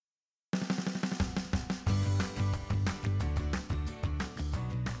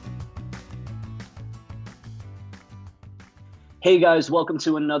Hey guys, welcome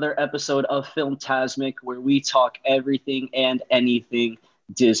to another episode of Filmtasmic, where we talk everything and anything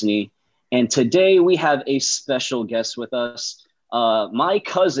Disney. And today we have a special guest with us. My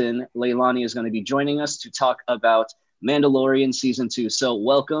cousin Leilani is going to be joining us to talk about Mandalorian season 2. So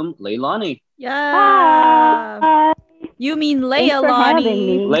welcome, Leilani. Yeah. Hi. You mean Thanks Leia for having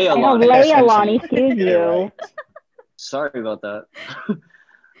Lonnie. me. I know, Leilani, Leia excuse Lonnie, me. excuse Yeah, you. right. Sorry about that.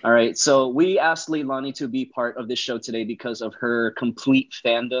 All right, so we asked Leilani to be part of this show today because of her complete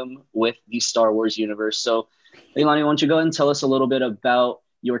fandom with the Star Wars universe. So, Leilani, why don't you go ahead and tell us a little bit about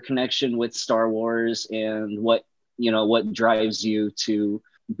your connection with Star Wars and what drives you to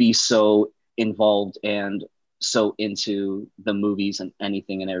be so involved and so into the movies and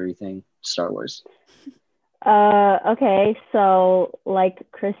anything and everything Star Wars. Okay, so like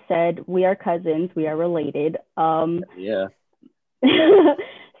Chris said, we are cousins, we are related. Yeah.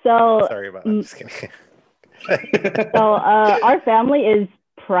 So, Sorry about that. I'm just kidding. our family is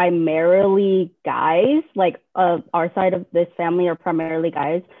primarily guys. Like, our side of this family are primarily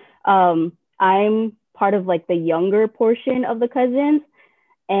guys. I'm part of like the younger portion of the cousins,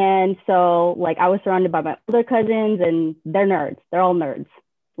 and so like I was surrounded by my older cousins, and they're nerds. They're all nerds.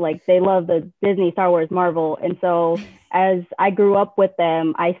 Like they love the Disney, Star Wars, Marvel, and so as I grew up with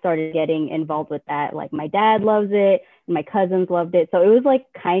them, I started getting involved with that. Like my dad loves it, and my cousins loved it, so it was like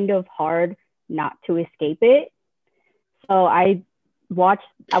kind of hard not to escape it. So I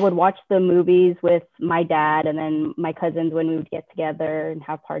would watch the movies with my dad and then my cousins when we would get together and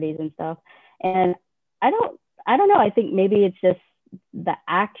have parties and stuff. And I don't I don't know. I think maybe it's just the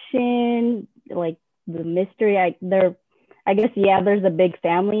action, like the mystery. I guess yeah, there's a big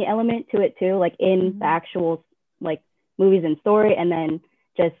family element to it too, like in the actual like movies and story, and then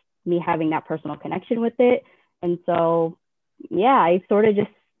just me having that personal connection with it. And so yeah, I sort of just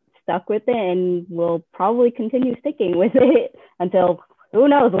stuck with it and will probably continue sticking with it until who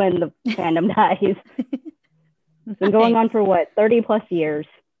knows when the fandom dies. It's been going on for what, 30 plus years?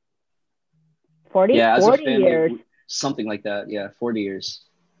 40? Yeah, as a 40 family, years. something like that. Yeah, 40 years.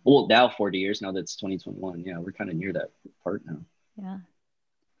 Well, now 40 years, now that it's 2021. Yeah, we're kind of near that part now. Yeah.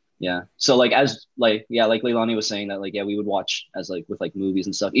 Yeah. So like Leilani was saying that like yeah, we would watch as like with like movies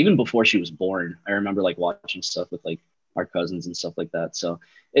and stuff. Even before she was born, I remember like watching stuff with like our cousins and stuff like that. So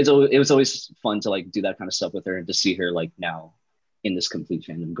it was always fun to like do that kind of stuff with her and to see her like now in this complete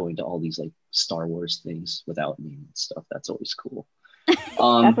fandom going to all these like Star Wars things without me and stuff. That's always cool.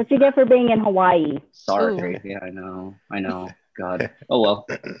 That's what you get for being in Hawaii. Sorry. Ooh. Yeah, I know. God. Oh well.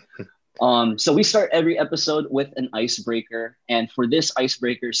 So we start every episode with an icebreaker, and for this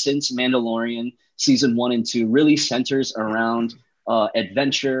icebreaker, since Mandalorian season 1 and 2 really centers around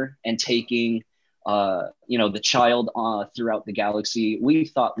adventure and taking, the child throughout the galaxy, we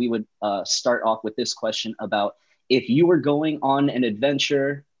thought we would start off with this question about if you were going on an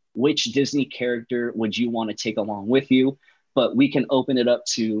adventure, which Disney character would you want to take along with you? But we can open it up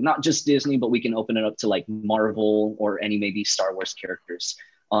to not just Disney, but we can open it up to like Marvel or any maybe Star Wars characters.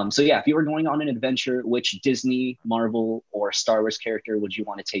 So yeah, if you were going on an adventure, which Disney, Marvel, or Star Wars character would you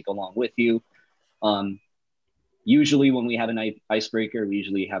want to take along with you? Um, Usually when we have an icebreaker, we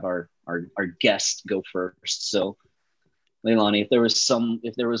usually have our guest go first. So Leilani, if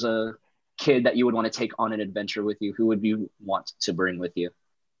there was a kid that you would want to take on an adventure with you, who would you want to bring with you?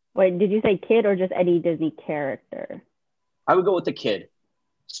 Wait, did you say kid or just any Disney character? I would go with the kid,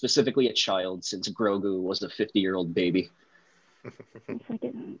 specifically a child, since Grogu was a 50-year-old baby.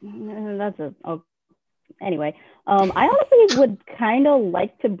 Anyway. I honestly would kind of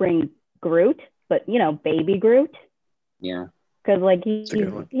like to bring Groot, but baby Groot, Yeah. because like he's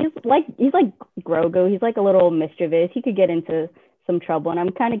like Grogu. He's like a little mischievous. He could get into some trouble, and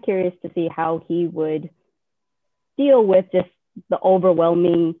I'm kind of curious to see how he would deal with just the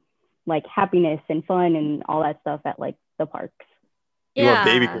overwhelming like happiness and fun and all that stuff at like the parks. You want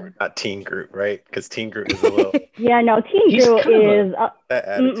baby Groot, not teen Groot, right? Because teen Groot is a little Yeah, no, teen He's Groot kind of is that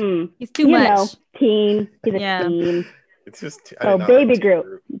attitude. He's too much. Teen. He's a Yeah. teen. It's just So baby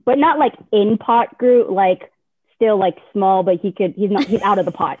Groot, but not like in pot Groot, like still like small, but he's out of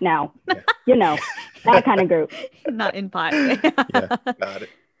the pot now. Yeah. That kind of Groot. Not in pot. Yeah, got it.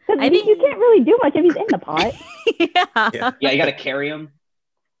 I Because think- you can't really do much if he's in the pot. Yeah. Yeah, Yeah, you got to carry him.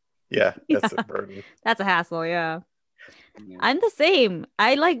 yeah, that's a burden. That's a hassle, yeah. Yeah. I'm the same.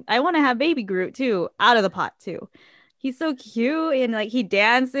 I want to have baby Groot too, out of the pot too. He's so cute and like he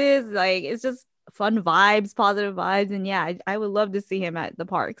dances, like it's just fun vibes, positive vibes. And yeah, I would love to see him at the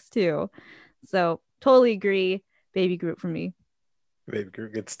parks too. So totally agree. Baby Groot for me. Baby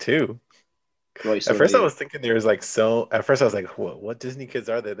Groot gets two. Royce, At what first, about I you? was thinking there was like so. At first, I was like, "What Disney kids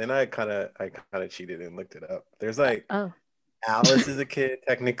are there?" Then I kind of cheated and looked it up. There's like Oh, Alice is a kid,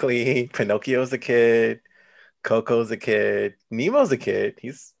 technically. Pinocchio's a kid. Coco's a kid. Nemo's a kid.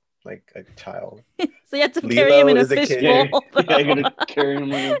 He's like a child. So you have to carry him in a Lilo is a kid. fishbowl. Yeah, you're gonna carry him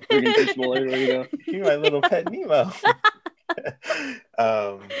like a freaking fishbowl everywhere you go. You're my little pet Nemo.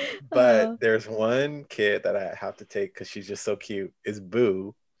 But there's one kid that I have to take because she's just so cute. Is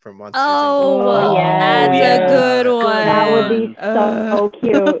Boo from Monsters Inc. Oh, That's yeah. a good one. That would be so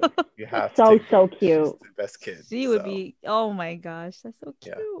cute. You have to So take so her. cute. She's the best kid. She would so, be. Oh my gosh, that's so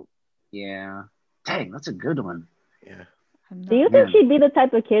cute. Yeah. Yeah. Dang, that's a good one. Yeah. I'm Do you not- think Yeah. she'd be the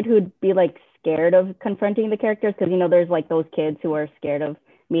type of kid who'd be like scared of confronting the characters? Because there's like those kids who are scared of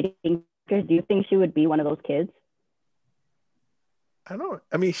meeting characters. Do you think she would be one of those kids? I don't.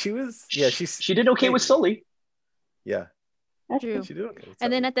 I mean, she was. Yeah, She did okay with Sully. Yeah, That's True. she did okay. with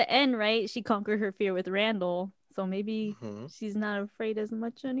And then Sally. at the end, right, she conquered her fear with Randall. So maybe Mhm. she's not afraid as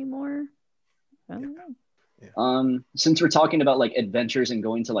much anymore. I don't know. Since we're talking about like adventures and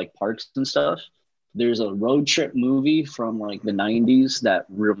going to like parks and stuff, there's a road trip movie from like the 90s that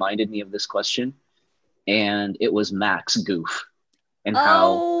reminded me of this question. And it was Max Goof. And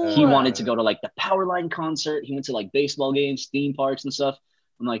how he wanted to go to like the Powerline concert. He went to like baseball games, theme parks and stuff.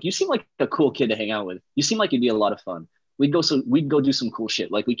 I'm like, you seem like a cool kid to hang out with. You seem like you'd be a lot of fun. We'd go do some cool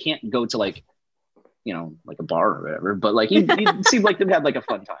shit. Like we can't go to like, like a bar or whatever, but like he seemed like they'd have like a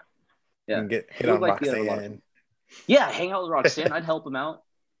fun time. Yeah. And get hit He on looked like he had a lot of Roxanne. Yeah, hang out with Roxanne. I'd help him out.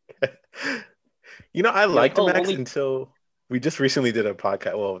 I liked oh, Max only- until we just recently did a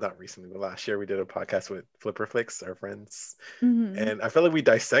podcast. Well, not recently, but last year we did a podcast with Flipper Flicks, our friends, Mhm. and I felt like we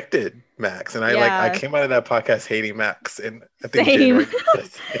dissected Max, and I Yeah. came out of that podcast hating Max, and I think Same. Jen already-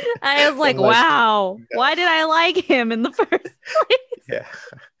 I was like, I'm like, wow, yeah. why did I like him in the first place? yeah,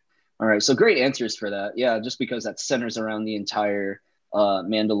 All right, so great answers for that. Yeah, just because that centers around the entire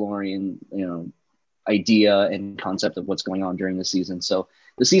Mandalorian, idea and concept of what's going on during the season. So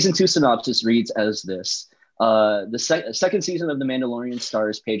the season 2 synopsis reads as this: the second season of The Mandalorian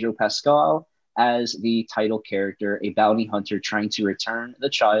stars Pedro Pascal as the title character, a bounty hunter trying to return the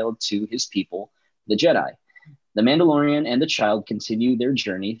child to his people, the Jedi. The Mandalorian and the child continue their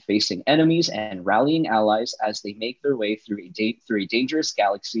journey, facing enemies and rallying allies as they make their way through a dangerous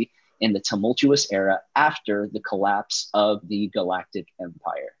galaxy in the tumultuous era after the collapse of the Galactic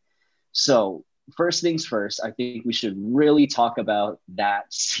Empire. So, first things first, I think we should really talk about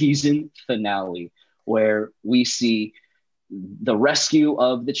that season finale where we see the rescue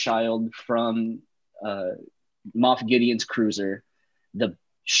of the child from Moff Gideon's cruiser, the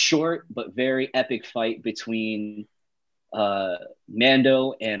short but very epic fight between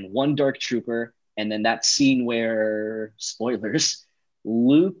Mando and one Dark Trooper, and then that scene where, spoilers,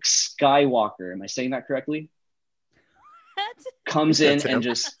 Luke Skywalker, am I saying that correctly? Comes in That's him. and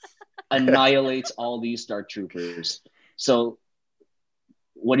just annihilates all these Dark Troopers. So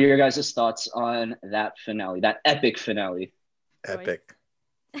what are your guys' thoughts on that finale, that epic finale? epic.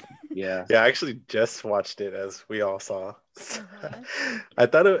 Yeah. Yeah, I actually just watched it, as we all saw. Uh-huh. I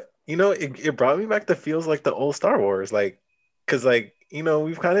thought it brought me back to feels like the old Star Wars, because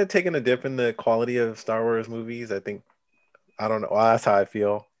we've kind of taken a dip in the quality of Star Wars movies. I don't know. Well, that's how I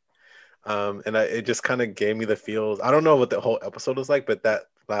feel. It just kind of gave me the feels. I don't know what the whole episode was like, but that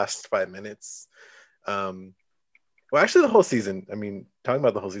last 5 minutes, well, actually the whole season, I mean, talking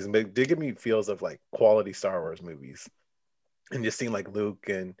about the whole season, but it did give me feels of like quality Star Wars movies, and just seeing like Luke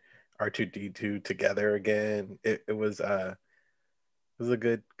and R2-D2 together again. It was a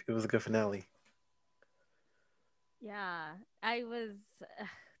good finale. Yeah, I was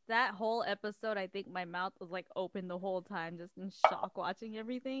that whole episode. I think my mouth was like open the whole time, just in shock watching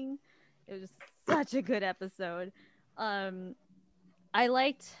everything. It was such a good episode. I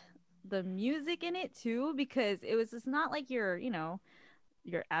liked the music in it too, because it was just not like your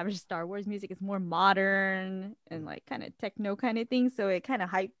average Star Wars music. It's more modern and like kind of techno kind of thing. So it kind of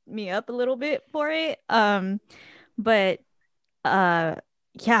hyped me up a little bit for it. But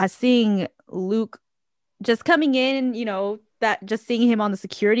yeah, seeing Luke just coming in, that just seeing him on the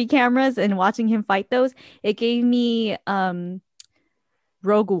security cameras and watching him fight those, it gave me Rogue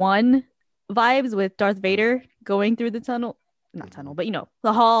One vibes with Darth Vader going through the tunnel, not tunnel, but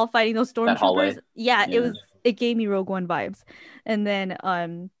the hall, fighting those hallway. stormtroopers. Yeah, Yeah. it gave me Rogue One vibes. And then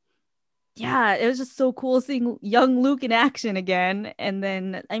yeah, it was just so cool seeing young Luke in action again. And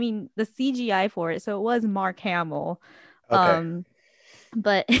then I mean the CGI for it, so it was Mark Hamill. Okay.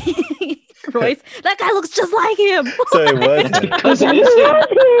 But Royce, that guy looks just like him. So it was. Because it is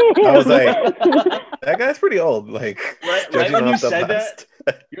him. I was like, that guy's pretty old. Like, Right judging when you off the said last-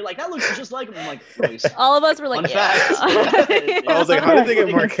 You're like, that looks just like him. I'm like, Royce. All of us were like, Fun yeah. fact. I was like, how did they get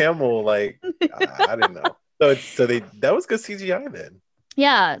Mark Hamill? Like, I didn't know. That was good CGI then.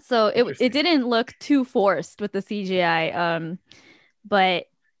 Yeah, so it Interesting. didn't look too forced with the CGI. But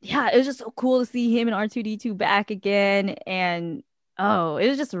yeah, it was just so cool to see him and R2D2 back again. And oh, it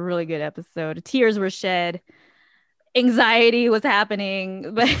was just a really good episode. Tears were shed. Anxiety was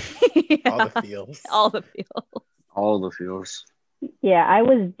happening, but All yeah, the feels. all the feels. All the feels. Yeah, I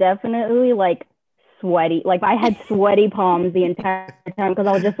was definitely like sweaty. Like I had sweaty palms the entire time because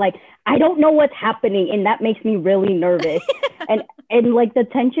I was just like, I don't know what's happening, and that makes me really nervous. and like the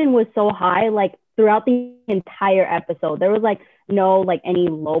tension was so high, like throughout the entire episode. There was like no like any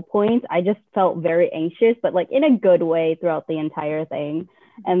low points. I just felt very anxious, but like in a good way throughout the entire thing.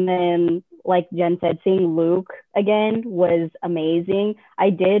 And then, like Jen said, seeing Luke again was amazing.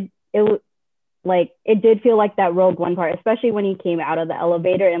 It did feel like that Rogue One part, especially when he came out of the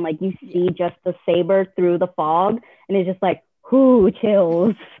elevator and like you see just the saber through the fog, and it's just like, whoo,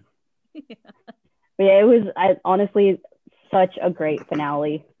 chills. Yeah. But yeah, it was honestly such a great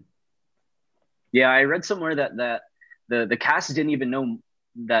finale. Yeah, I read somewhere that the cast didn't even know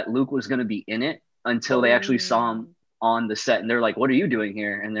that Luke was going to be in it until they actually saw him on the set, and they're like, "What are you doing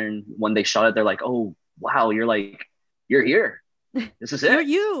here?" And then when they shot it, they're like, "Oh, wow, you're here. This is it." You're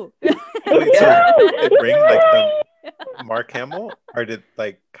you. Wait, so did they bring like the Mark Hamill, or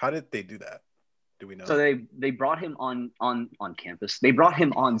how did they do that? Do we know? So they brought him on campus. They brought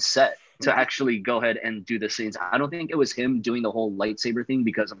him on set to actually go ahead and do the scenes. I don't think it was him doing the whole lightsaber thing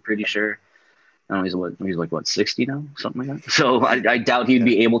because I'm pretty sure. I don't know, he's like what, 60 now, something like that. So I doubt he'd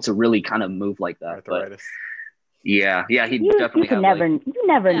be able to really kind of move like that. Arthritis. But yeah, he'd You definitely could have. you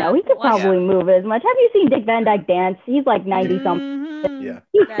never Yeah, know. He could well, probably move as much. Have you seen Dick Van Dyke dance? He's like 90 something. Mhm. Yeah.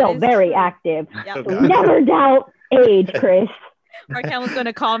 He's That still is very true. active. Yeah. Oh, God. Never doubt age, Chris. Mark Hamill's going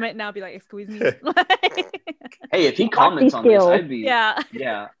to comment now, be like, "Excuse me." Hey, if he comments on this, skills. I'd be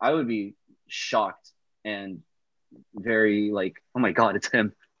Yeah. I would be shocked and very like, oh my god, it's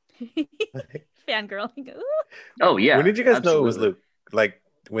him. Fangirling. Ooh. Oh yeah. When did you guys know it was absolutely. Luke? Like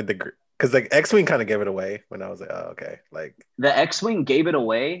with because like X-Wing kind of gave it away when I was like, oh, okay. Like The X-Wing gave it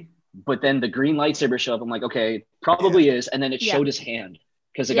away, but then the green lightsaber showed up. I'm like, okay, probably is, and then it Yeah. showed his hand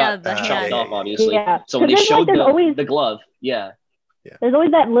because it Yeah, got the chopped hand. off, obviously. Yeah. So when they 'Cause showed there's always the glove, yeah, there's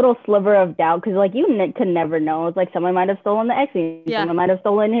always that little sliver of doubt because like you could never know. It's like someone might have stolen the X-Wing, Yeah. someone might have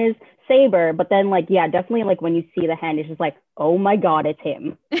stolen his saber, but then like yeah, definitely like when you see the hand, it's just like, oh my god, it's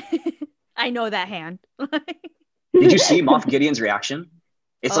him. I know that hand. did you see Moff Gideon's reaction?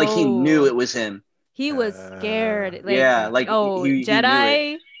 It's like he knew Oh. it was him. He was scared. Like, yeah, like oh, he knew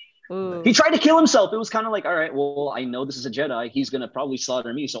Jedi. it. Ooh. He tried to kill himself. It was kind of like, all right, well, I know this is a Jedi. He's gonna probably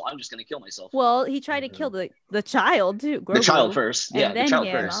slaughter me, so I'm just gonna kill myself. Well, he tried to kill the child too. The child Grogu, first, and yeah, the then child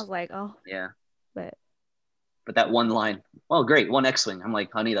him. I first. was like, oh, Yeah, but but that one line, well, great, one X-wing. I'm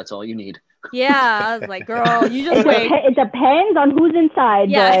like, honey, that's all you need. yeah, I was like, girl, you just wait. It depends on who's inside,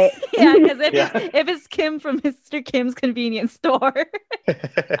 Yeah, but yeah, because Yeah. if it's Kim from Mr. Kim's convenience store,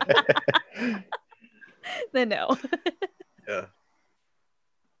 then no. yeah.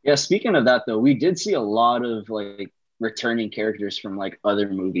 Yeah, speaking of that though, we did see a lot of like returning characters from like other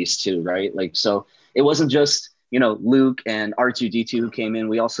movies too, right? Like, so it wasn't just, Luke and R2D2 who came in.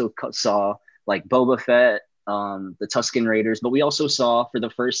 We also saw like Boba Fett, the Tusken Raiders, but we also saw for the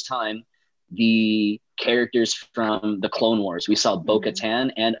first time the characters from the Clone Wars. We saw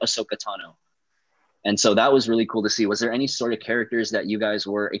Bo-Katan and Ahsoka Tano. And so that was really cool to see. Was there any sort of characters that you guys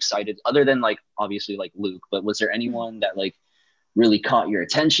were excited, other than like obviously like Luke, but was there anyone that like really caught your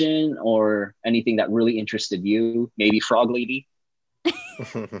attention or anything that really interested you? Maybe Frog Lady?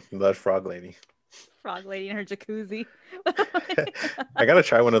 That Frog Lady. Frog Lady in her jacuzzi. I gotta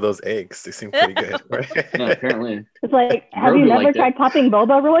try one of those eggs. They seem pretty good. Right? Yeah, apparently. it's like, have you Grogu never liked tried it. popping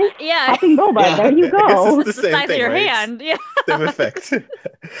boba, Roy? Yeah, Popping boba, Yeah. there you I guess go. it's the the same size thing, of your right? hand. Yeah. Same effect.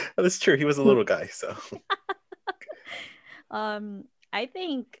 That's true. He was a little guy, so I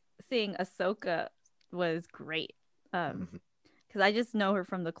think seeing Ahsoka was great. Because I just know her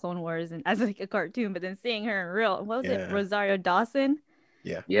from the Clone Wars and as like a cartoon, but then seeing her in real, what was it, Yeah. Rosario Dawson?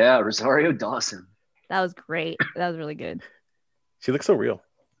 Yeah, Rosario Dawson. That was great. That was really good. she looks so real.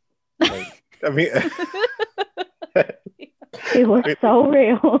 Like, I mean, She looks so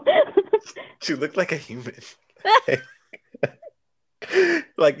real. she looked like a human.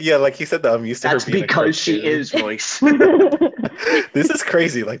 Like he said that I'm used to That's her being because a she cartoon. is Royce. This is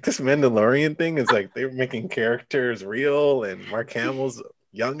crazy. Like this Mandalorian thing is like they're making characters real and Mark Hamill's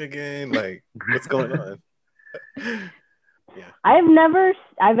young again. Like what's going on?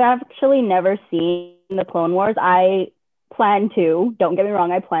 I've actually never seen the Clone Wars. I plan to. Don't get me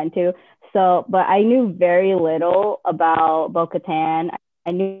wrong, I plan to. So, but I knew very little about Bo-Katan.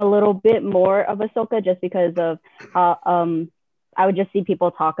 I knew a little bit more of Ahsoka just because of how I would just see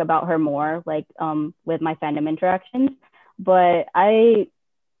people talk about her more, like with my fandom interactions. But I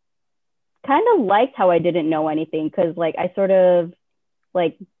kind of liked how I didn't know anything, because like I sort of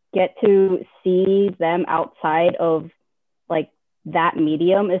like get to see them outside of like that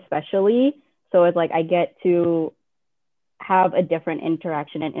medium, especially. So it's like I get to have a different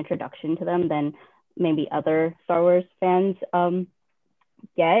interaction and introduction to them than maybe other Star Wars fans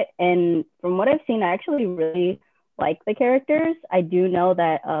get. And from what I've seen, I actually really like the characters. I do know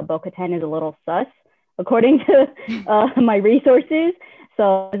that Bo-Katan is a little sus, according to my resources.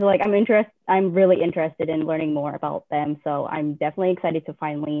 So like I'm really interested in learning more about them. So I'm definitely excited to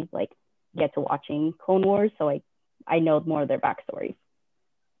finally like get to watching Clone Wars, so I know more of their backstory.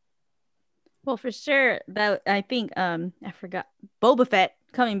 Well, for sure, that I think I forgot Boba Fett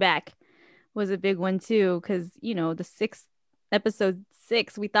coming back was a big one too, because the episode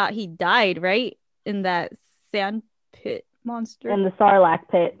 6, we thought he died, right, in that sand pit monster. In the Sarlacc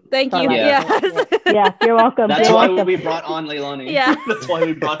pit. Thank you. Yes. Yeah, you're welcome. That's you're why welcome. we brought on Leilani. Yeah. That's why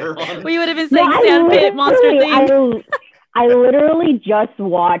we brought her on. We would have been saying sand pit monster thing. I literally just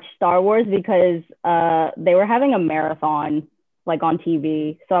watched Star Wars because they were having a marathon like on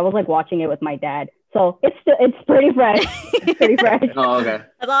TV. So I was like watching it with my dad. So it's pretty fresh. It's pretty fresh. Oh, okay.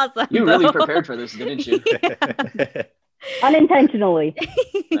 That's awesome. You really prepared for this, didn't you? Unintentionally.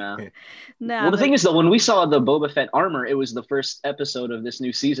 Yeah. No, Well, the thing is, though, when we saw the Boba Fett armor, it was the first episode of this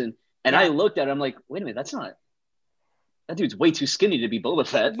new season. And I looked at it, I'm like, wait a minute, that dude's way too skinny to be Boba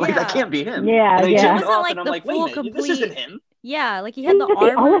Fett. Like, that can't be him. Yeah, and yeah. It off, like and I'm the like, wait a full minute, this isn't him. Yeah, like he had the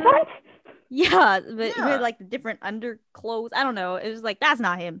armor. Yeah, but Yeah. he had like the different underclothes. I don't know. It was like, that's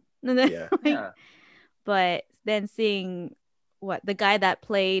not him. And then, Yeah. Yeah. But then seeing the guy that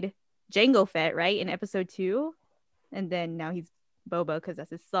played Jango Fett, right, in episode 2, and then now he's Boba because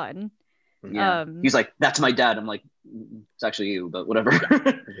that's his son. Yeah. He's like, that's my dad. I'm like, it's actually you, but whatever.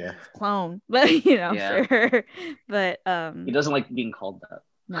 Yeah. Clone, but Yeah. sure. But He doesn't like being called that.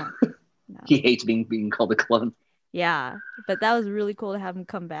 no. He hates being called a clone. Yeah, but that was really cool to have him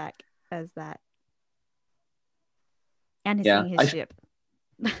come back as that, and seeing his ship.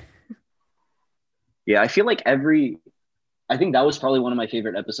 Yeah, I feel like I think that was probably one of my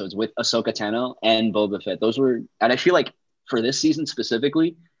favorite episodes with Ahsoka Tano and Boba Fett. Those were, and I feel like for this season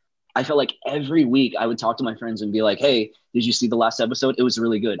specifically, I felt like every week I would talk to my friends and be like, hey, did you see the last episode? It was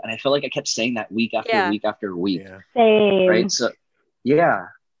really good. And I felt like I kept saying that week after week after week. Yeah. Same. Right. So yeah.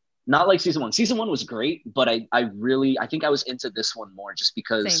 Not like season 1. Season 1 was great, but I think I was into this one more just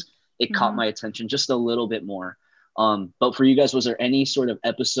because it caught my attention just a little bit more. But for you guys, was there any sort of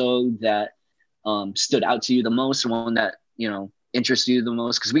episode that stood out to you the most, or one that interested you the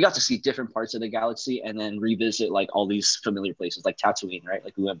most? Because we got to see different parts of the galaxy and then revisit like all these familiar places, like Tatooine, right?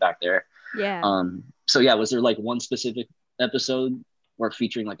 Like we went back there. Yeah. So yeah, was there like one specific episode or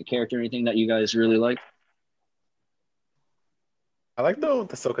featuring like a character or anything that you guys really liked? I like the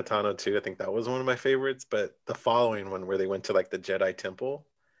Ahsoka Tano too. I think that was one of my favorites. But the following one, where they went to like the Jedi Temple,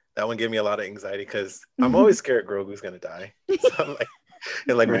 that one gave me a lot of anxiety because I'm always scared Grogu's gonna die. So I'm like,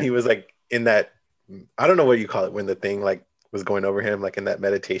 and like when he was like in that, I don't know what you call it, when the thing like was going over him, like in that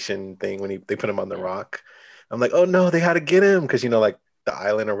meditation thing when they put him on the rock. I'm like, oh no, they had to get him because like the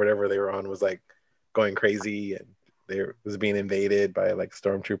island or whatever they were on was like going crazy and they was being invaded by like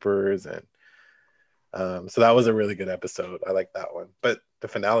stormtroopers and. So that was a really good episode. I like that one. But the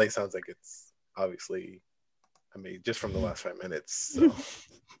finale sounds like it's obviously, just from the last 5 minutes. So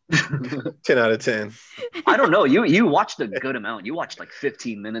 10 out of 10. I don't know. You watched a good amount. You watched like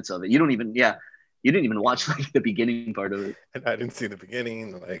 15 minutes of it. You didn't even watch like the beginning part of it. And I didn't see the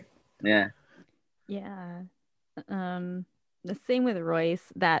beginning. Like, yeah. The same with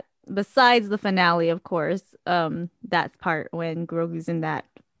Royce. That besides the finale, of course, that part when Grogu's in that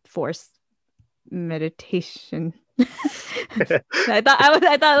forced meditation. I thought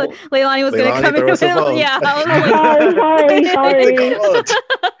Leilani was going to come in with yeah. I was sorry.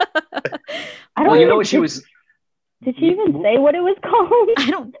 Well, you know what she was. Did she even say what it was called?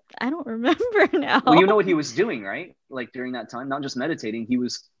 I don't remember now. Well, you know what he was doing, right? Like during that time, not just meditating, he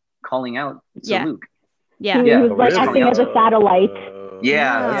was calling out to Luke. Yeah. He was like acting as a satellite.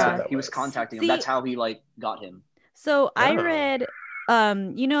 Yeah. He was contacting him. That's how he like got him. So I read,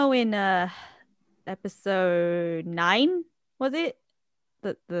 in episode 9, was it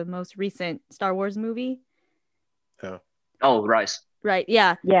the most recent Star Wars movie? Oh, Rise. Right.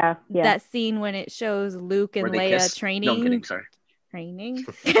 Yeah. Yeah. That scene when it shows Luke and Leia kiss? training. No, I'm kidding. Sorry. Training.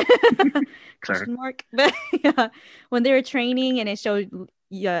 Sorry. Question mark. But yeah, when they were training and it showed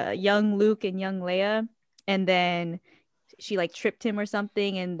young Luke and young Leia, and then she like tripped him or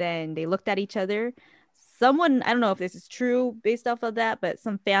something, and then they looked at each other. Someone, I don't know if this is true based off of that, but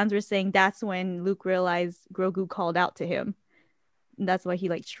some fans were saying that's when Luke realized Grogu called out to him. And that's why he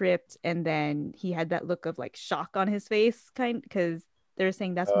like tripped, and then he had that look of like shock on his face, because they're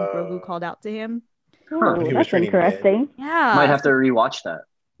saying that's when Grogu called out to him. Huh. Ooh, He was that's training interesting. Yeah, Might have to rewatch that.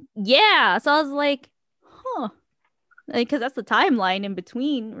 yeah. So I was like, huh, because that's the timeline in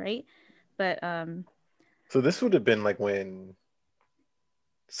between, right? But So this would have been like when.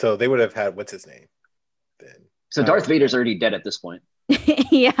 So they would have had what's his name then. So Darth Vader's already dead at this point.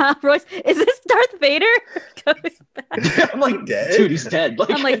 yeah, Royce, is this Darth Vader? Goes back. I'm like, Dead? dude, he's dead. Like,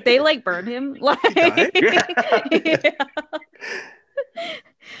 I'm like, they like burned him. Like, died? yeah.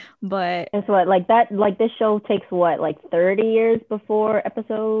 But It's what like that like this show takes what like 30 years before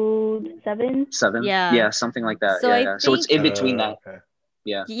episode 7. 7. Yeah. Yeah, something like that. So yeah, I yeah. So it's think- in between that. Okay.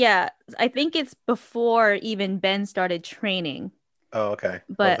 Yeah. yeah, I think it's before even Ben started training. Oh, okay.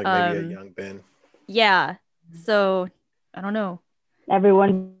 But, I was like maybe a young Ben. Yeah. So I don't know.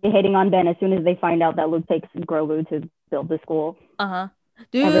 Everyone hating on Ben as soon as they find out that Luke takes Grogu to build the school. Uh-huh.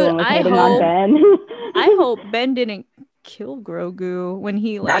 Dude, Everyone was I hating on hope Ben. I hope Ben didn't kill Grogu when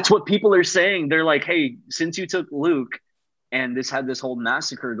he like That's what people are saying. They're like, hey, since you took Luke and this had this whole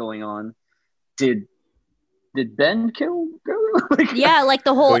massacre going on, did Ben kill Grogu? Like, yeah, like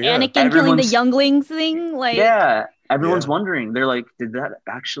the whole Well, yeah. Anakin killing the Everyone's- younglings thing. Like yeah. Everyone's Yeah. wondering. They're like, did that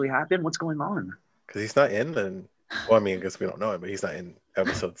actually happen? What's going on? Because he's not in the. Well, I mean, I guess we don't know him, but he's not in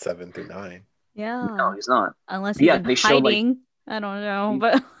episode 7 through 9. yeah. No, he's not. Unless he's Yeah, in they show, like- hiding. I don't know, He-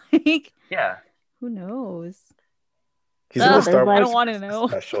 but like Yeah. who knows? He's in the Ugh, Star I Wars. don't wanna know.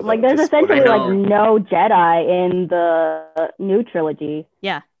 special, Like though, there's just essentially I like know. no Jedi in the new trilogy.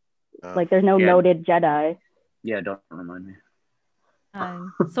 Yeah. Like there's no Yeah. noted Jedi. Yeah, don't remind me.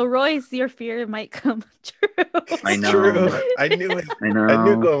 So Royce, your fear might come true. I It's know. True. I knew it. I know. I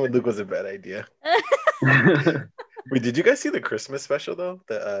knew going with Luke was a bad idea. Wait, did you guys see the Christmas special though?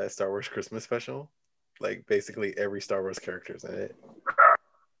 The Star Wars Christmas special? Like basically every Star Wars character is in it.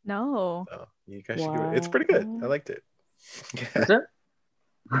 No. So you guys should give it. It's pretty good. I liked it. Is it?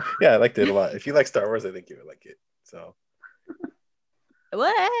 Yeah, I liked it a lot. If you like Star Wars, I think you would like it. So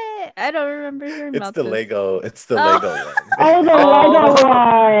What? I don't remember hearing it's about the this. Lego. It's the Oh. Lego one. Oh, the Oh. Lego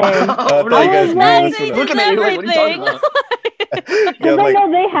one. I thought you guys knew that this changes one. Looking at you like, what are you talking everything. Because Yeah, I like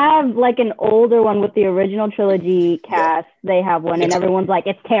know they have like an older one with the original trilogy cast. They have one, and It's- everyone's like,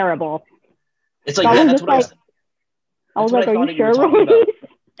 it's terrible. It's like, That yeah, was that's just what I was. like- I was That's what like, I are thought you you were sure, talking about. Royce?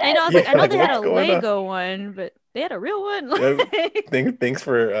 I know. I was Yeah, like, I know like, they had a what's going on? Lego one, but they had a real one. Yeah. Thanks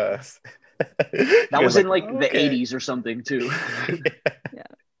for That was in like the 80s or something too.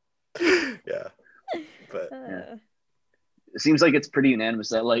 Yeah. But It seems like it's pretty unanimous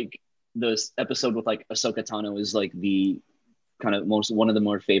that like this episode with like Ahsoka Tano is like the kind of one of the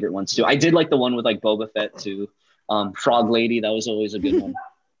more favorite ones too. I did like the one with like Boba Fett too. Frog Lady, that was always a good one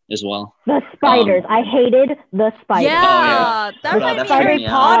as well. The spiders. I hated the spiders. yeah, that Oh, reminded that me of Harry freaked me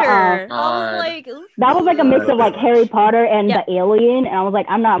out. Potter. I God. was like, ooh. That was like a mix of like Harry Potter and Yeah. the Alien, and I was like,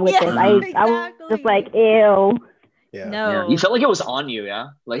 I'm not with Yeah, this. I was just like, ew. yeah. No. Yeah. You felt like it was on you, yeah?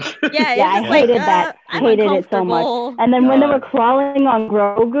 Like Yeah, Yeah, it's I like, hated that. I'm Hated it so much. uncomfortable. And then when they God. were crawling on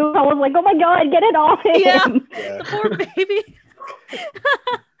Grogu, I was like, oh my god, get it off him. Yeah. Yeah. The poor baby.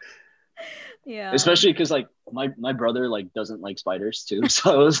 Yeah. especially because like my brother like doesn't like spiders too.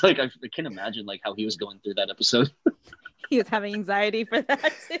 So I was like, I can imagine like how he was going through that episode. He was having anxiety for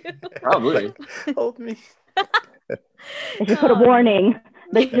that too. Probably. Hold me. They should put a warning.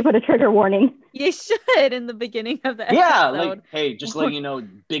 They should put a trigger warning. You should in the beginning of the Yeah, episode. like hey, just letting you know,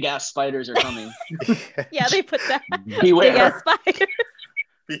 big ass spiders are coming. Yeah, they put that big Beware. ass spider.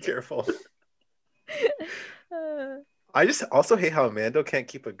 Be careful. Uh, I just also hate how Mando can't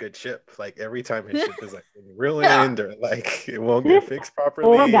keep a good ship. Like every time his ship is like ruined or like it won't get fixed properly.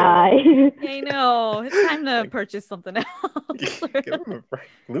 Poor or- guy. I know. It's time to purchase something else. Give him a break.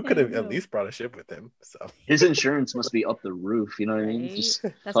 Luke could have I at know. least brought a ship with him. So His insurance must be up the roof. You know what I mean? Right? Just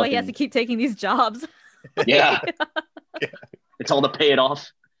That's why he has to fucking- keep taking these jobs. Yeah. It's all to pay it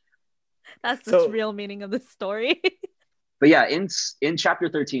off. That's the So- real meaning of the story. But yeah, in chapter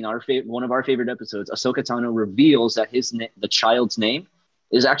 13, one of our favorite episodes, Ahsoka Tano reveals that the child's name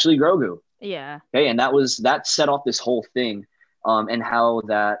is actually Grogu. Yeah. Okay, and that set off this whole thing, and how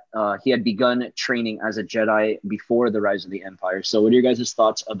that he had begun training as a Jedi before the rise of the Empire. So, what are your guys'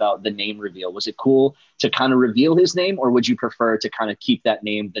 thoughts about the name reveal? Was it cool to kind of reveal his name, or would you prefer to kind of keep that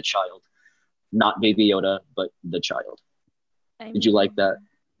name, the child, not Baby Yoda, but the child? Did you like that?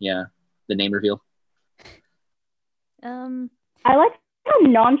 Yeah, the name reveal. Um. I like how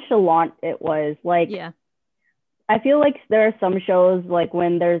nonchalant it was. Like, Yeah. I feel like there are some shows like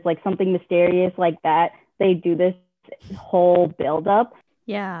when there's like something mysterious like that, they do this whole build up.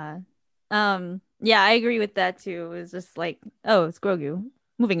 Yeah. Yeah, I agree with that too. It's just like, oh, it's Grogu.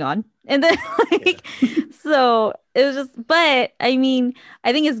 Moving on. And then like so it was just, but I mean,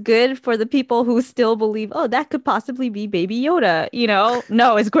 I think it's good for the people who still believe, oh, that could possibly be Baby Yoda, you know?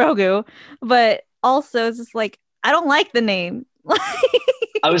 No, it's Grogu. But also it's just like, I don't like the name.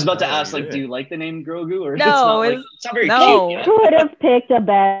 I was about to Oh, ask, you like, do did. you like the name Grogu, or No, it's not very no. cute? Could have picked a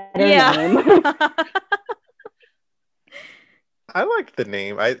better Yeah. name. I like the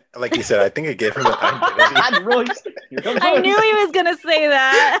name. I like you said. I think it gave him an identity. Royce, here comes I Royce. knew he was gonna say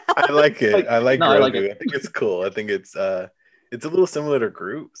that. I like it. I like No, Grogu. I like it. I think it's cool. I think it's a little similar to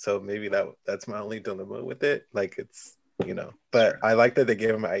Groot, so maybe that's my only dilemma with it. Like it's but I like that they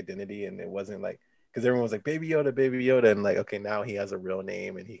gave him an identity, and it wasn't like because everyone was like Baby Yoda, and like okay, now he has a real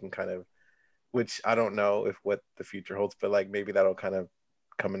name and he can kind of, which I don't know if what the future holds, but like maybe that'll kind of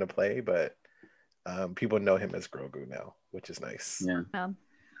come into play. But people know him as Grogu now, which is nice. Yeah.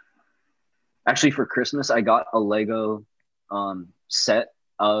 Actually, for Christmas, I got a Lego set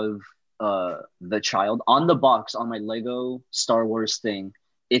of the child. On the box, on my Lego Star Wars thing,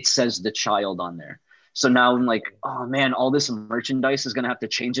 it says the child on there. So now I'm like, oh man, all this merchandise is gonna have to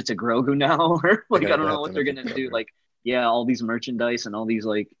change it to Grogu now. Or like, I don't know what they're gonna do. Like, yeah, all these merchandise and all these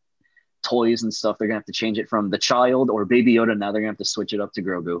like toys and stuff, they're gonna have to change it from the child or Baby Yoda. Now they're gonna have to switch it up to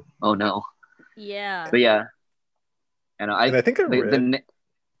Grogu. Oh no. Yeah. But yeah, and I think I read.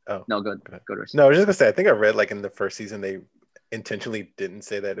 No, go Doris. No, I was just gonna say. I think I read like in the first season they intentionally didn't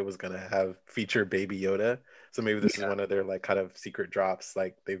say that it was gonna have feature Baby Yoda. So maybe this is one of their like kind of secret drops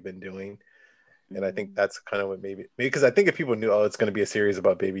like they've been doing. And I think that's kind of what maybe because I think if people knew, oh, it's going to be a series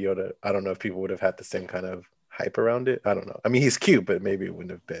about Baby Yoda, I don't know if people would have had the same kind of hype around it. I don't know. I mean, he's cute, but maybe it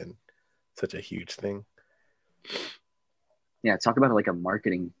wouldn't have been such a huge thing. Yeah, talk about like a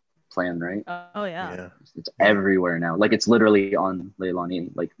marketing plan, right? Oh yeah. It's everywhere now. Like it's literally on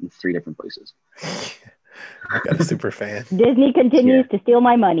Leilani, like in 3 different places. I got a super fan. Disney continues to steal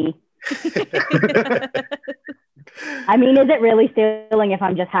my money. I mean, is it really stealing if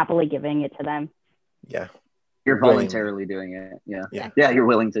I'm just happily giving it to them? Yeah. You're voluntarily doing it. Yeah. Yeah, you're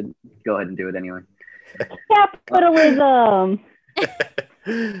willing to go ahead and do it anyway. Capitalism.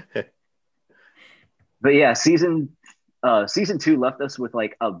 But yeah, season 2 left us with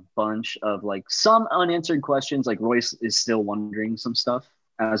like a bunch of like some unanswered questions. Like Royce is still wondering some stuff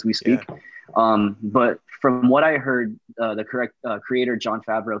as we speak. Yeah. But from what I heard, the correct creator Jon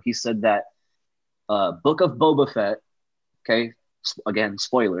Favreau, he said that Book of Boba Fett. Okay, again,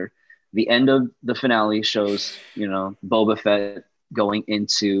 spoiler. The end of the finale shows, Boba Fett going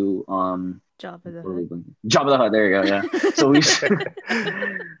into Jabba the Hutt. Jabba the Hutt. There you go. Yeah. So we,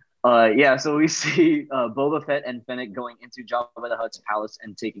 so we see Boba Fett and Fennec going into Jabba the Hutt's palace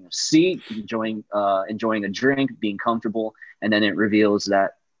and taking a seat, enjoying a drink, being comfortable, and then it reveals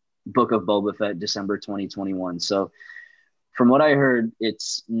that Book of Boba Fett, December 2021. So. From what I heard,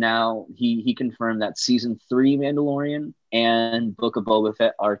 it's now he confirmed that season 3 Mandalorian and Book of Boba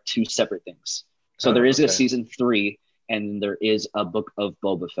Fett are 2 separate things. So there is a season 3 and there is a Book of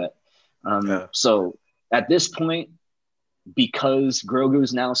Boba Fett. So at this point, because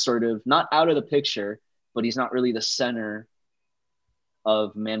Grogu's now sort of not out of the picture, but he's not really the center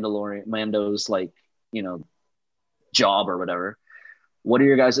of Mando's like, job or whatever. What are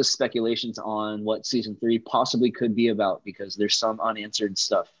your guys' speculations on what season 3 possibly could be about? Because there's some unanswered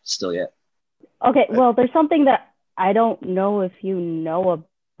stuff still yet. Okay, well, there's something that I don't know if you know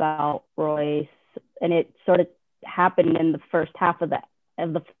about, Royce, and it sort of happened in the first half of the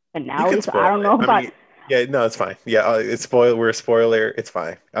finale. So I don't know about. Yeah, no, it's fine. Yeah, it's spoiled. We're a spoiler. It's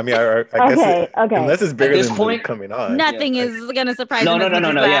fine. I mean, I guess unless it's bigger than point, coming on. Nothing is gonna surprise. No. Yeah.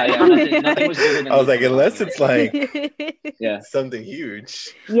 Nothing was bigger than. I was like, unless it's like something huge.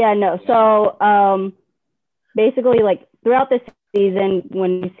 Yeah, no. So basically, like throughout this season,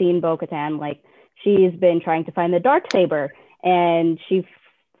 when we've seen Bo-Katan, like she's been trying to find the Darksaber, and she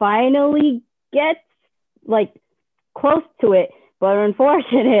finally gets like close to it, but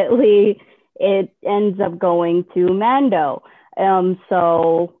unfortunately it ends up going to Mando.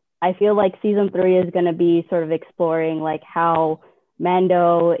 So I feel like season 3 is going to be sort of exploring like how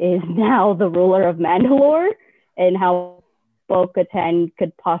Mando is now the ruler of Mandalore and how Bo-Katan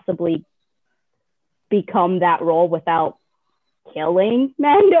could possibly become that role without killing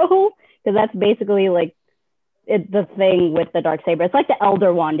Mando. Because that's basically like the thing with the Darksaber. It's like the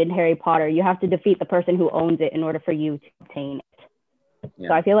Elder Wand in Harry Potter. You have to defeat the person who owns it in order for you to obtain it. Yeah.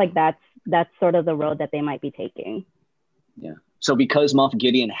 So I feel like that's sort of the road that they might be taking. Yeah. So because Moff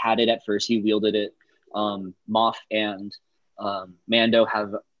Gideon had it at first, he wielded it Moff and Mando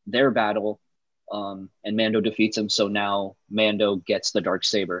have their battle, and Mando defeats him. So now Mando gets the dark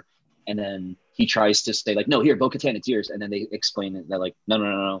saber, and then he tries to say like, "No, here, Bo-Katan, it's yours." And then they explain it. They're like, "No, no,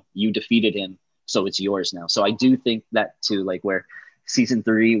 no, no, you defeated him, so it's yours now." So I do think that too, like where season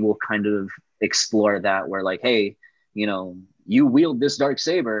 3 will kind of explore that, where like, hey, you wield this dark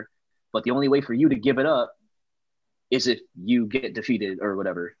saber, but the only way for you to give it up is if you get defeated or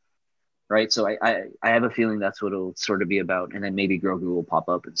whatever. Right. So I have a feeling that's what it'll sort of be about. And then maybe Grogu will pop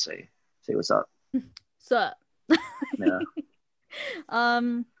up and say what's up. So Yeah.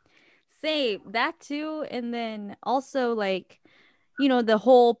 Say that too. And then also like, the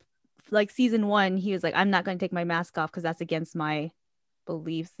whole like season 1, he was like, I'm not going to take my mask off because that's against my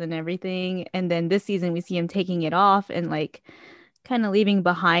beliefs and everything. And then this season we see him taking it off and like kind of leaving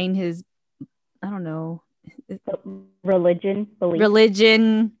behind his, I don't know, religion, belief,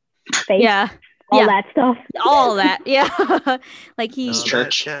 faith, all that stuff, all that, yeah. Like he's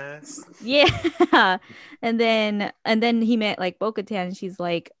church, yeah. And then he met like Bo-Katan. She's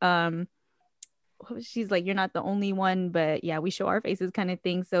like, you're not the only one, but yeah, we show our faces, kind of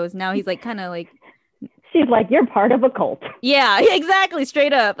thing. So it's now he's like kind of like, she's like, you're part of a cult. Yeah, exactly,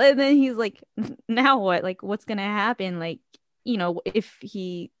 straight up. And then he's like, now what? Like, what's gonna happen? Like, if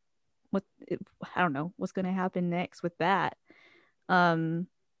he, I don't know what's gonna happen next with that.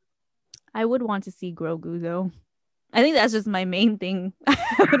 I would want to see Grogu though. I think that's just my main thing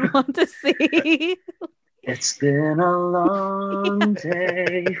I would want to see. It's been a long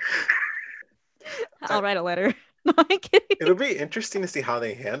day. I'll write a letter. No, I'm kidding. It'll be interesting to see how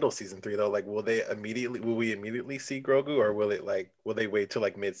they handle season 3 though. Like, will we immediately see Grogu, or will they wait till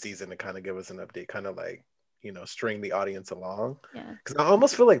like mid-season to kind of give us an update, kind of like, string the audience along? Yeah. Because I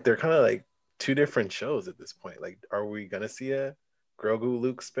almost feel like they're kind of like two different shows at this point. Like, are we gonna see a Grogu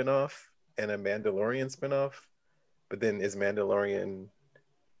Luke spinoff and a Mandalorian spinoff? But then is Mandalorian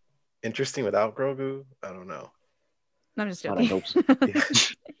interesting without Grogu? I don't know. I'm just joking.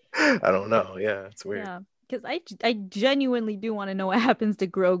 I don't know. Yeah, it's weird. Yeah. Because I genuinely do want to know what happens to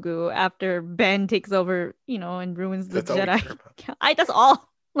Grogu after Ben takes over, and ruins the Jedi. That's all.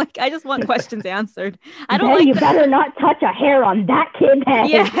 Like, I just want questions answered. I don't like. You better not touch a hair on that kid's head.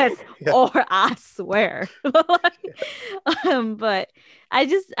 Yes, or I swear. But I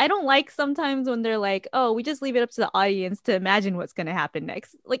don't like sometimes when they're like, oh, we just leave it up to the audience to imagine what's gonna happen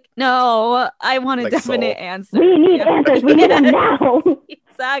next. Like, no, I want a definite answer. We need answers. We need them now.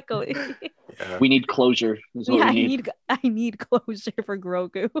 Exactly. Yeah. We need closure. I need closure for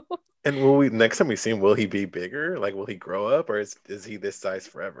Grogu. And next time we see him, will he be bigger? Like, will he grow up, or is he this size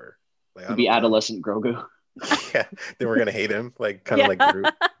forever? Like, he'll be adolescent Grogu. Yeah, then we're gonna hate him, like kind of like Groot.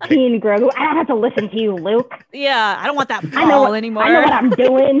 Teen Grogu. I don't have to listen to you, Luke. Yeah, I don't want that ball anymore. I know what I'm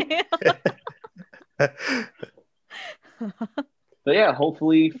doing. But yeah,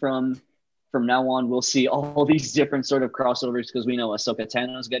 hopefully from now on, we'll see all these different sort of crossovers, because we know Ahsoka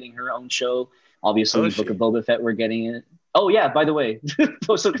Tano's getting her own show. Obviously, Book of Boba Fett, we're getting it. Oh yeah, by the way,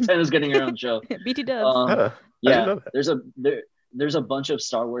 Ahsoka Tano's getting her own show. BT Dubs. Yeah, there's a bunch of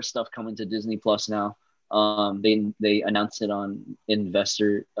Star Wars stuff coming to Disney Plus now. They announced it on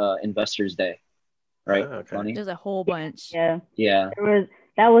Investors Day, right? Okay. There's a whole bunch. Yeah.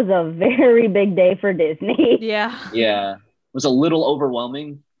 That was a very big day for Disney. Yeah. Yeah. It was a little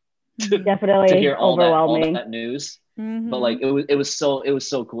overwhelming. Definitely to hear all overwhelming. that news. Mm-hmm. But like it was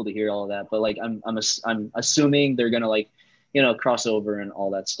so cool to hear all of that. But like I'm assuming they're gonna like, cross over and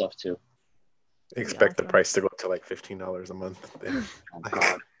all that stuff too. Expect the price to go up to like $15 a month. Oh,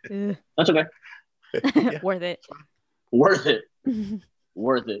 God. That's okay. Worth it.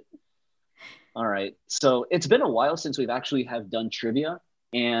 Worth it. All right. So it's been a while since we've actually have done trivia,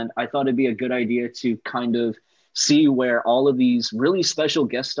 and I thought it'd be a good idea to kind of see where all of these really special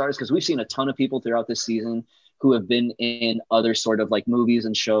guest stars, because we've seen a ton of people throughout this season who have been in other sort of like movies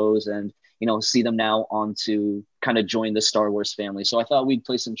and shows, and see them now on to kind of join the Star Wars family. So I thought we'd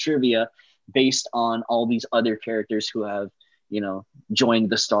play some trivia based on all these other characters who have joined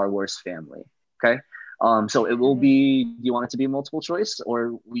the Star Wars family. Okay. So it will be, do you want it to be multiple choice,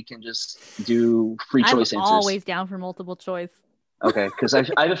 or we can just do free choice answers? I'm always down for multiple choice. Okay, because I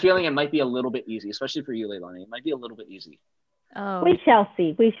have a feeling it might be a little bit easy, especially for you, Leilani. It might be a little bit easy. Oh. We shall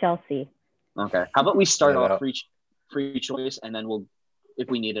see. Okay. How about we start off free choice, and then if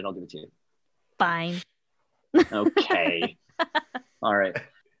we need it, I'll give it to you. Fine. Okay. All right.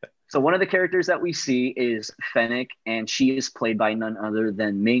 So one of the characters that we see is Fennec, and she is played by none other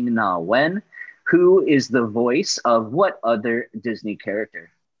than Ming-Na Wen, who is the voice of what other Disney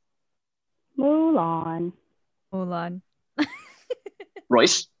character? Mulan. Mulan.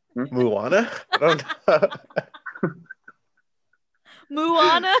 Royce? Moana? I don't know.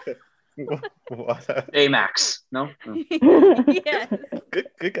 Moana. Moana. Amax. No? Oh. Yes.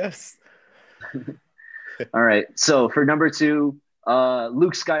 Good guess. All right. So for number 2,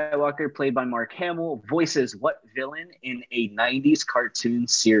 Luke Skywalker, played by Mark Hamill, voices what villain in a 90s cartoon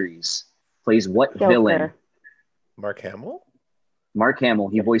series? Plays what Joker. villain? Mark Hamill? Mark Hamill.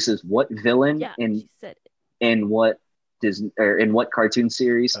 He voices what villain Yeah, in she said it. what Disney or in what cartoon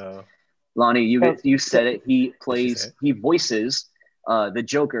series? Lonnie, you said it. He voices the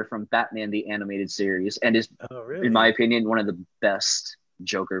Joker from Batman the Animated Series, and is, really? in my opinion, one of the best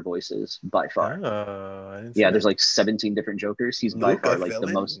Joker voices by far. There's like 17 different Jokers. He's by far like the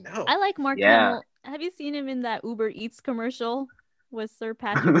most. No. I like Mark Yeah. Hamill. Have you seen him in that Uber Eats commercial with Sir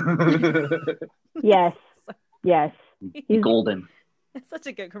Patrick? Yes. He's Golden. It's such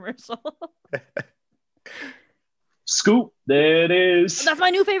a good commercial. Scoop. There it is. That's my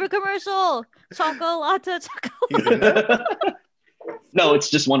new favorite commercial. Chocolate. He's in that? No, it's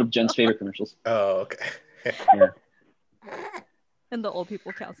just one of Jen's favorite commercials. Oh, okay. Yeah. And the old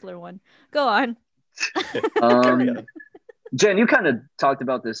people counselor one. Go on. Jen, you kind of talked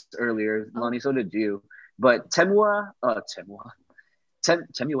about this earlier. Lonnie, so did you. But Temuera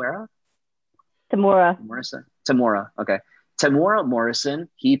Morrison. Temuera. Okay. Temuera Morrison.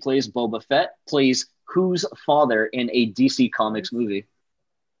 He plays Boba Fett. Plays whose father in a DC Comics movie?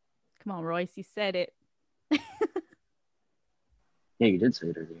 Come on, Royce. You said it. Yeah, you did say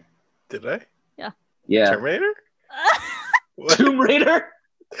it earlier. Did I? Yeah. Terminator? What? Tomb Raider.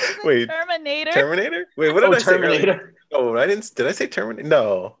 Wait. Terminator? Wait, what did I say earlier? Terminator. Oh, I didn't. Did I say Terminator?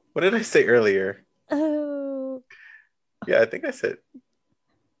 No. What did I say earlier? Oh. Yeah, I think I said.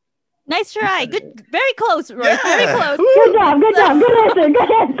 Nice try. Good. Very close, Royce. Yeah. Very close. good job. Good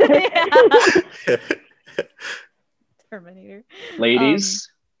answer. Terminator. Ladies.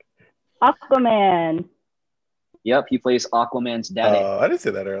 Aquaman. Yep, he plays Aquaman's daddy. Oh, I didn't say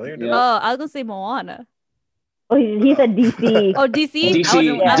that earlier. Did Yeah. Oh, I was gonna say Moana. Oh, he said DC. Oh, DC.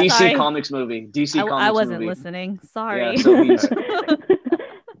 DC Sorry. Comics movie. DC Comics I wasn't movie. listening. Sorry. Yeah, so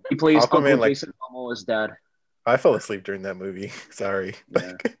he plays Aquaman, Uncle like- Jason Momoa's dad. I fell asleep during that movie. Sorry.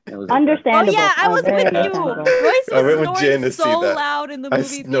 Yeah, it was Understandable. Oh yeah, I was Very with you. understandable. Royce I went was with Jen snoring to see so that. loud in the I movie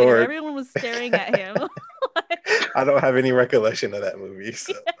theater. snored. Everyone was staring at him. I don't have any recollection of that movie.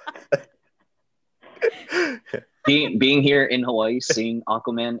 So. being here in Hawaii, seeing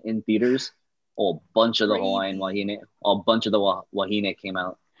Aquaman in theaters, a bunch of the Hawaiian wahine, a bunch of the wahine came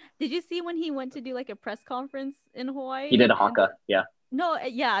out. Did you see when he went to do like a press conference in Hawaii? He did a haka, yeah. No,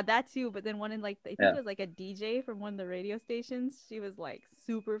 yeah, that too. But then one in like I think Yeah. it was like a DJ from one of the radio stations. She was like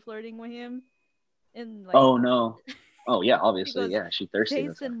super flirting with him. And like, Oh no. Oh yeah, obviously, goes, yeah. She thirsty.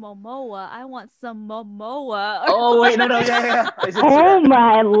 Jason Momoa, I want some Momoa. Oh wait, no, yeah. Oh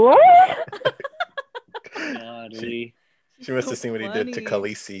my lord. God, She She's must so have seen what he did to funny.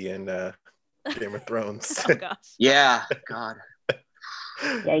 Khaleesi in Game of Thrones. Oh gosh. Yeah, God.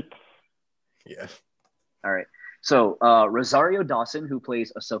 Yikes. Yeah. All right. So Rosario Dawson, who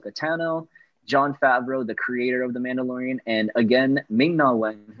plays Ahsoka Tano, Jon Favreau, the creator of The Mandalorian, and again, Ming-Na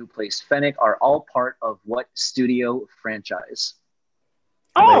Wen, who plays Fennec, are all part of what studio franchise?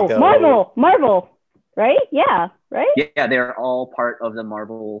 Oh, Lego. Marvel. Right? Yeah. Right? Yeah, they're all part of the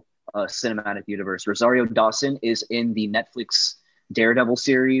Marvel cinematic universe. Rosario Dawson is in the Netflix Daredevil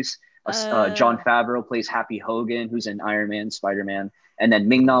series. Jon Favreau plays Happy Hogan, who's in Iron Man, Spider-Man. And then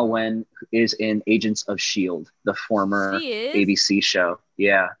Ming-Na Wen is in Agents of S.H.I.E.L.D., the former She is? ABC show.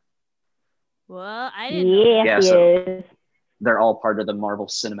 Yeah, Well, I didn't know. Yeah, Yeah, he so- is. they're all part of the Marvel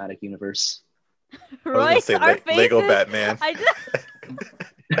Cinematic Universe. I was gonna Royce, say our faces. Lego Batman. I just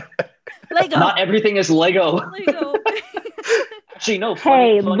Lego. Not everything is Lego. Lego. Actually, no.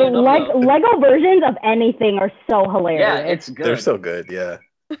 Hey, the funny enough, though. Lego versions of anything are so hilarious. Yeah, it's good. They're so good. Yeah.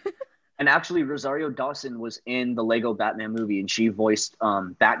 And actually, Rosario Dawson was in the Lego Batman movie, and she voiced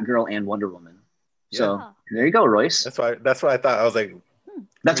Batgirl and Wonder Woman. So Yeah. there you go, Royce. That's why I thought. I was like,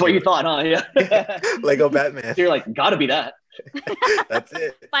 That's what you thought, huh? Yeah. Lego Batman. You're like, gotta be that. That's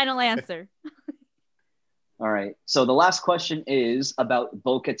it. Final answer. All right. So the last question is about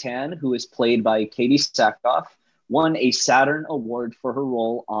Bo-Katan, who is played by Katie Sackhoff, won a Saturn Award for her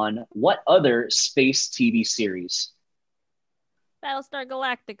role on what other space TV series? Battlestar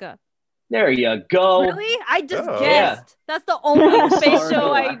Galactica. There you go. Really? I just Oh. guessed. That's the only space Battlestar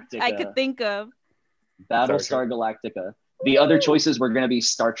show I Galactica. could think of. Battlestar Galactica. The other choices were going to be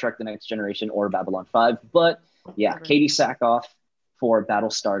Star Trek The Next Generation or Babylon 5. But yeah, Whatever. Katie Sackhoff for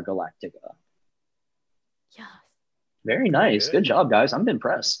Battlestar Galactica. Yes. Very nice. Good. Good job, guys. I'm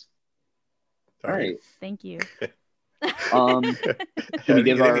impressed. All right. Thank you. Should we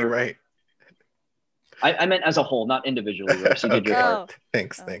give Get any our? right? I meant as a whole, not individually. So you did your Okay. part.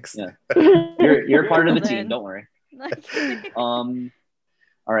 Thanks. Yeah. You're part of the Well, team. then. Don't worry.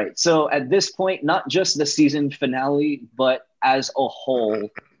 All right. So at this point, not just the season finale, but as a whole,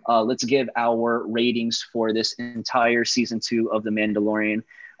 let's give our ratings for this entire season 2 of The Mandalorian.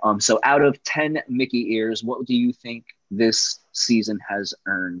 So out of 10 Mickey ears, what do you think this season has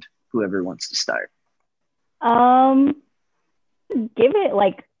earned? Whoever wants to start. Give it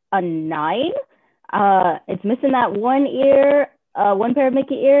like a 9. It's missing that one ear, one pair of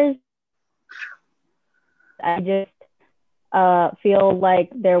Mickey ears. I just feel like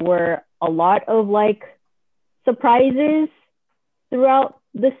there were a lot of like surprises throughout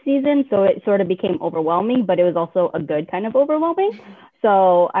the season, so it sort of became overwhelming, but it was also a good kind of overwhelming.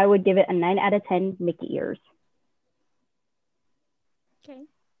 So I would give it a 9 out of 10 Mickey ears. Okay,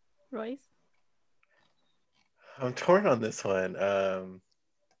 Royce. I'm torn on this one.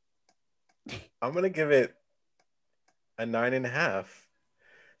 I'm gonna give it a 9.5.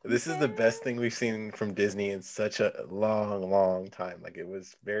 This is the best thing we've seen from Disney in such a long time. Like, it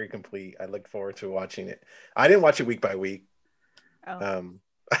was very complete. I look forward to watching it. I didn't watch it week by week. Oh.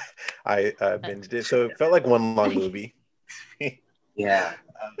 I binged it, so it felt like one long movie. Yeah.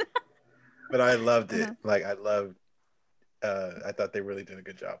 But I loved it. Like, I thought they really did a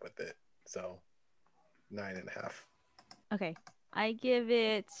good job with it. So 9.5. Okay, I give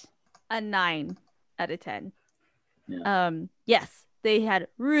it a 9 out of 10. Yeah. Yes, they had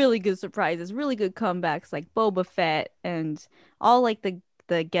really good surprises, really good comebacks, like Boba Fett and all like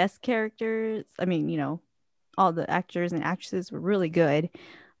the guest characters. I mean, you know, all the actors and actresses were really good.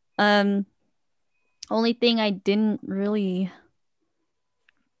 Only thing I didn't really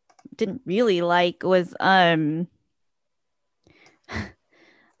like was I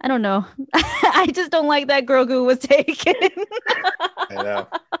don't know. I just don't like that Grogu was taken. I know.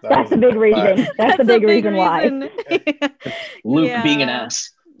 That's the big reason. That's the big reason why. Luke Yeah. being an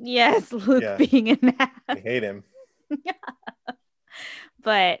ass. Yes, Luke Yeah. being an ass. I hate him.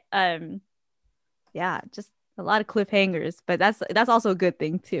 But yeah, just a lot of cliffhangers. But that's also a good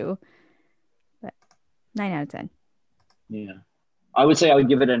thing too. But 9 out of 10. Yeah. I would say I would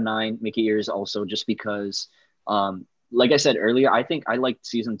give it a 9 Mickey ears also, just because like I said earlier, I think I liked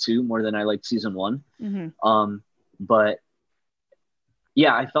season 2 more than I liked season 1. Mm-hmm. But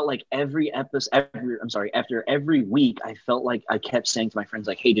yeah, I felt like every episode, after every week, I felt like I kept saying to my friends,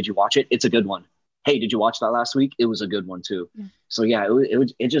 like, hey, did you watch it? It's a good one. Hey, did you watch that last week? It was a good one too. Yeah. So yeah,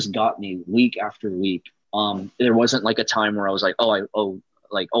 it just got me week after week. There wasn't like a time where I was like,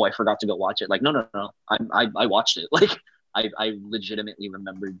 I forgot to go watch it. Like, no. I watched it. Like, I legitimately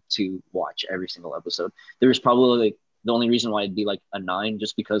remembered to watch every single episode. There was probably like the only reason why it'd be like a 9,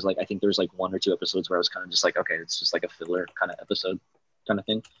 just because like I think there's like 1 or 2 episodes where I was kind of just like, okay, it's just like a filler kind of episode kind of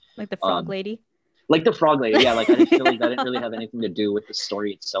thing. Like the frog lady. Like the frog lady, yeah. Like I didn't feel like that didn't really have anything to do with the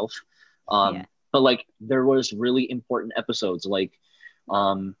story itself. Yeah. But like there was really important episodes, like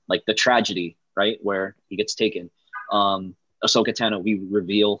the tragedy, right, where he gets taken. Ahsoka Tano, we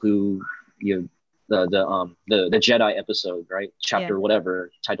reveal who the Jedi episode, right? Chapter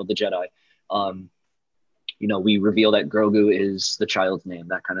whatever, titled The Jedi. We reveal that Grogu is the child's name,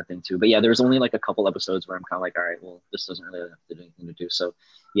 that kind of thing too. But yeah, there's only like a couple episodes where I'm kind of like, all right, well, this doesn't really have to do anything to do. So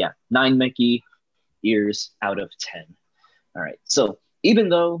yeah, 9 Mickey ears out of 10. All right. So even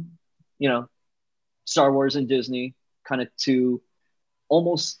though, Star Wars and Disney kind of two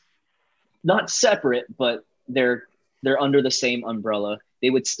almost not separate, but they're under the same umbrella, they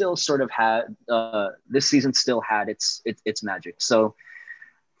would still sort of have this season still had its magic. So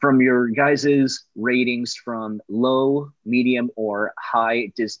from your guys' ratings from low, medium, or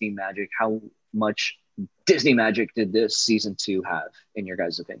high Disney magic, how much Disney magic did this season 2 have, in your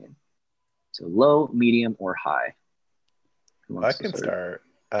guys' opinion? So low, medium, or high? I can start.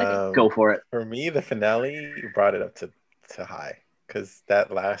 Go for it. For me, the finale brought it up to high, because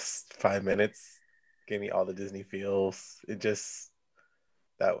that last 5 minutes gave me all the Disney feels. It just,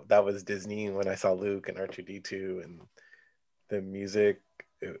 that was Disney when I saw Luke and R2-D2 and the music.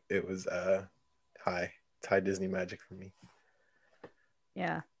 It was high. It's high Disney magic for me.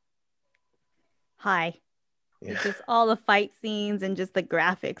 Yeah. High. Yeah. Just all the fight scenes and just the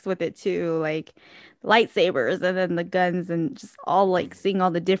graphics with it too, like lightsabers and then the guns and just all like seeing all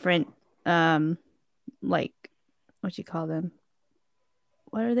the different like what you call them?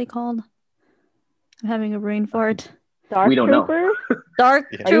 What are they called? I'm having a brain fart. Dark Troopers? Dark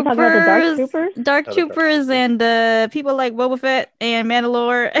Yeah. Are you talking about the Dark Troopers? Dark Troopers and people like Boba Fett and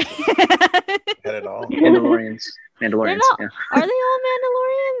Mandalore. Had it all. Mandalorians. They're Yeah. not, are they all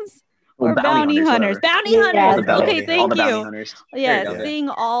Mandalorians? Or bounty hunters. whatever. Bounty Yeah, hunters. All the bounty, Okay, all thank the bounty you. hunters. Yeah, There you go. seeing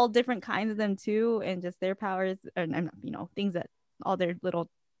all different kinds of them too, and just their powers, and things that all their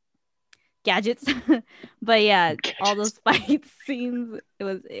little gadgets. But yeah, all those fight scenes, it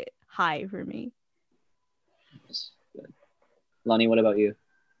was high for me. Good. Lonnie, what about you?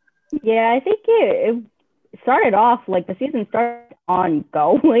 Yeah, I think it started off like the season started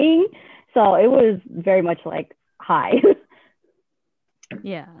ongoing, so it was very much like high.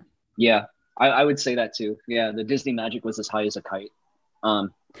 Yeah. Yeah, I would say that too. Yeah, the Disney magic was as high as a kite. I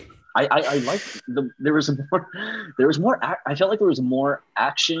liked there was more I felt like there was more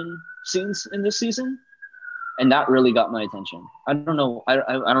action scenes in this season, and that really got my attention. I don't know. I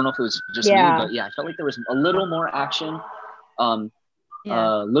don't know if it was just me, but yeah, I felt like there was a little more action.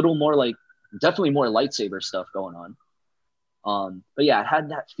 Little more like definitely more lightsaber stuff going on. But yeah, it had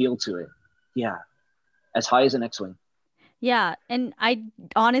that feel to it. Yeah, as high as an X-wing. Yeah, and I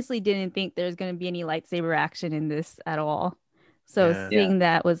honestly didn't think there's going to be any lightsaber action in this at all. So seeing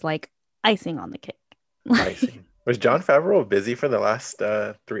that was like icing on the cake. Icing. Was Jon Favreau busy for the last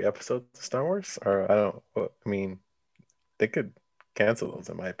 3 episodes of Star Wars? Or I mean, they could cancel those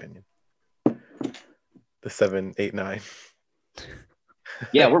in my opinion. The 7, 8, 9.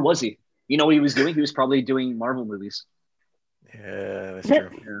 Yeah, where was he? You know what he was doing? He was probably doing Marvel movies. Yeah, that's true.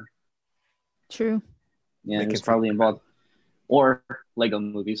 Yeah. True. Yeah, he was probably involved. Or Lego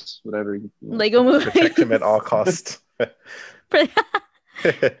movies, whatever. Lego movies. Protect him at all costs.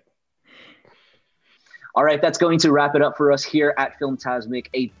 All right, that's going to wrap it up for us here at Filmtasmic.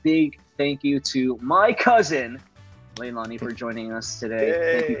 A big thank you to my cousin, Leilani, for joining us today.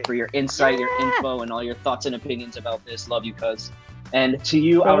 Yay. Thank you for your insight, your info, and all your thoughts and opinions about this. Love you, cuz. And to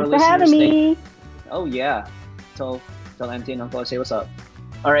you, our Thanks for listeners. having me. Oh, yeah. Tell Auntie and Uncle I say what's up.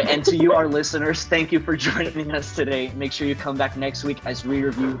 All right, and to you, our listeners, thank you for joining us today. Make sure you come back next week as we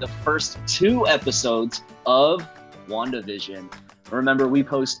review the first 2 episodes of WandaVision. Remember, we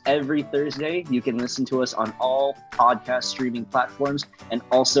post every Thursday. You can listen to us on all podcast streaming platforms. And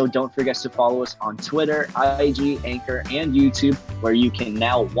also, don't forget to follow us on Twitter, IG, Anchor, and YouTube, where you can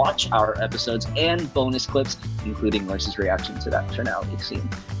now watch our episodes and bonus clips, including Mercy's reaction to that finale scene.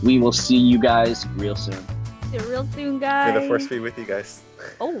 We will see you guys real soon. See you real soon, guys. May the force be with you guys.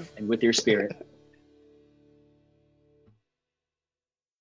 Oh. And with your spirit.